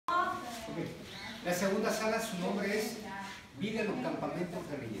Okay. La segunda sala, su nombre es Vida en los campamentos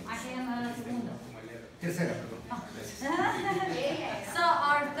guerrilleros. Aquí en la segunda. Tercera, perdón. So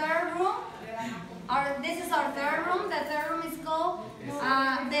our third room, this is our third room. The third room is called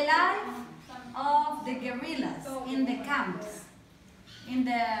the life of the guerrillas in the camps, in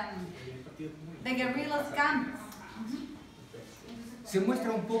the guerrillas camps. Se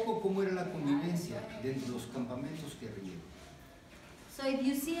muestra un poco cómo era la convivencia dentro de los campamentos guerrilleros. So if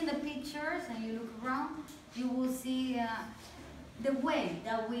you see in the pictures and you look around, you will see the way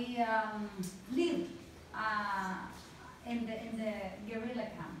that we live in the guerrilla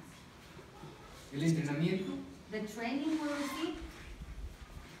camps. El entrenamiento, The training we receive,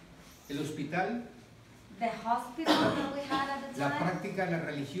 el hospital, the hospital that we had at the la time, práctica de la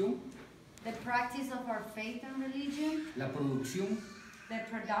religión, the practice of our faith and religion, la producción the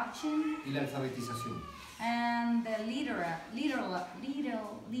production, y la alfabetización. and the literal,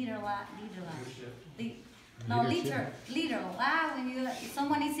 when you,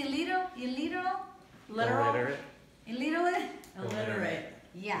 someone is illiterate, Illiterate. illiterate,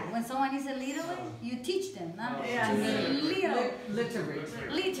 yeah, when someone is illiterate, you teach them, no? Yeah. Literate.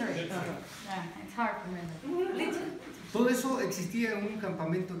 Literate. Yeah, it's hard to remember. Literate. Todo eso existía en un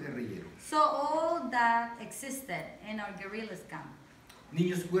campamento guerrillero. So all that existed in our guerrillas camp.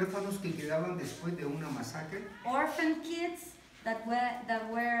 Niños huérfanos que quedaban después de una masacre, Orphan kids that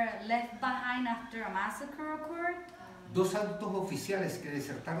were left behind after a massacre occurred. dos altos oficiales que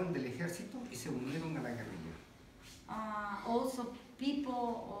desertaron del ejército y se unieron a la guerrilla. Also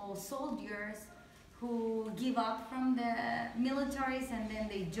people or soldiers who give up from the militaries and then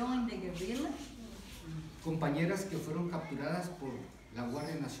they join the guerrilla. Compañeras que fueron capturadas por la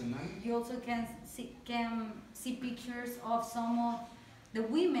Guardia Nacional, You also can see pictures of some of the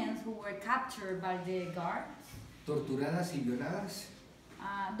women who were captured by the guards. torturadas y violadas,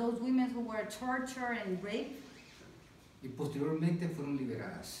 Those women who were tortured and raped. y posteriormente fueron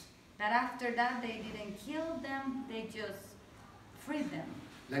liberadas. That after that they didn't kill them, they just freed them.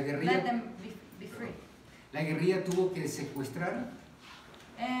 La Let guerrilla, them be free. la guerrilla tuvo que secuestrar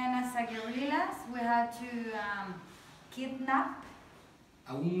And as a guerrillas, we had to kidnap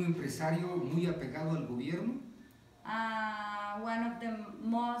a un empresario muy apegado al gobierno one of the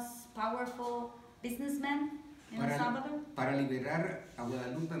most powerful businessmen in El Salvador, para liberar a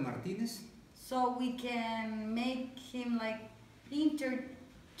Guadalupe Martínez, so we can make him like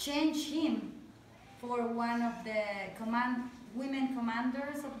interchange him for one of the women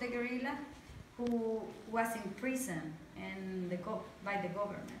commanders of the guerrilla who was in prison by the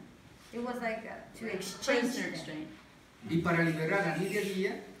government. It was like to exchange them. y para liberar a Nidia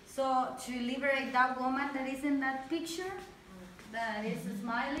Díaz, So to liberate that woman that is in that picture, that is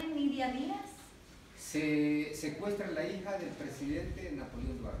smiling, Nidia Díaz, se secuestra la hija del presidente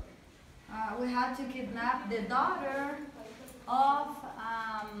Napoleón Duarte. we had to kidnap the daughter of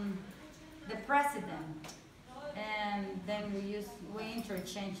the president, and then we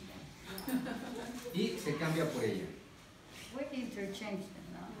interchanged them. Y se cambia por ella. We interchanged them,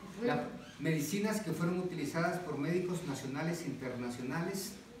 no? Las medicinas que fueron utilizadas por médicos nacionales e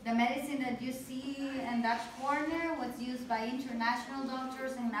internacionales The medicine that you see in that corner was used by international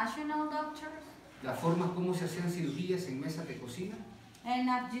doctors and national doctors. la forma como se hacían cirugías en mesas de cocina, And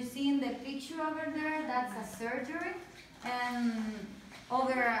as you see in the picture over there, that's a surgery. And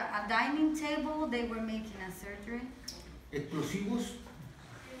over a dining table, they were making a surgery. explosivos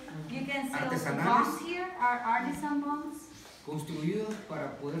You can see also Artesanales. bombs here, our artisan bombs. construidos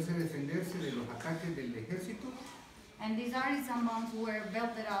para poderse defenderse de los ataques del ejército, And these artisan bombs were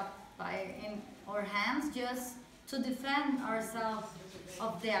built up in our hands just to defend ourselves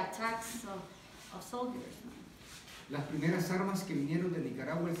of the attacks of soldiers. las primeras armas que vinieron de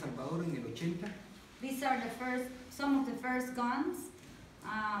Nicaragua a El Salvador en el 80, These are some of the first guns,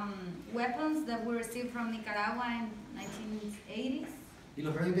 weapons that we received from Nicaragua in 1980s. y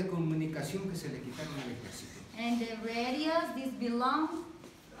los radios de comunicación que se le quitaron al ejército. And the radios, these belong,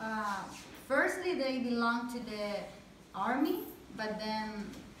 firstly they belong to the army, but then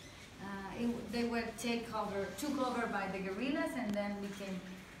they were took over by the guerrillas and then became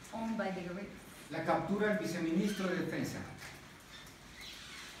owned by the guerrillas. La captura del viceministro de Defensa,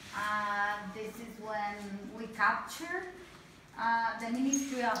 This is when we captured the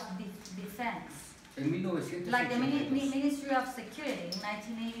Ministry of Defense, en 1982. like the Ministry of Security in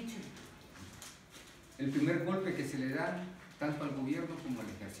 1982. El primer golpe que se le da tanto al gobierno como al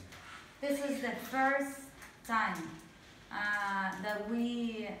ejército. This is the first time that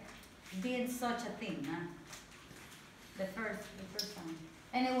we did such a thing. The first time.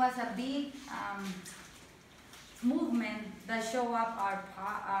 And it was a big movement that showed up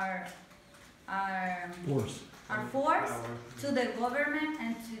our our Force. our force to the government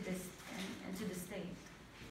and to the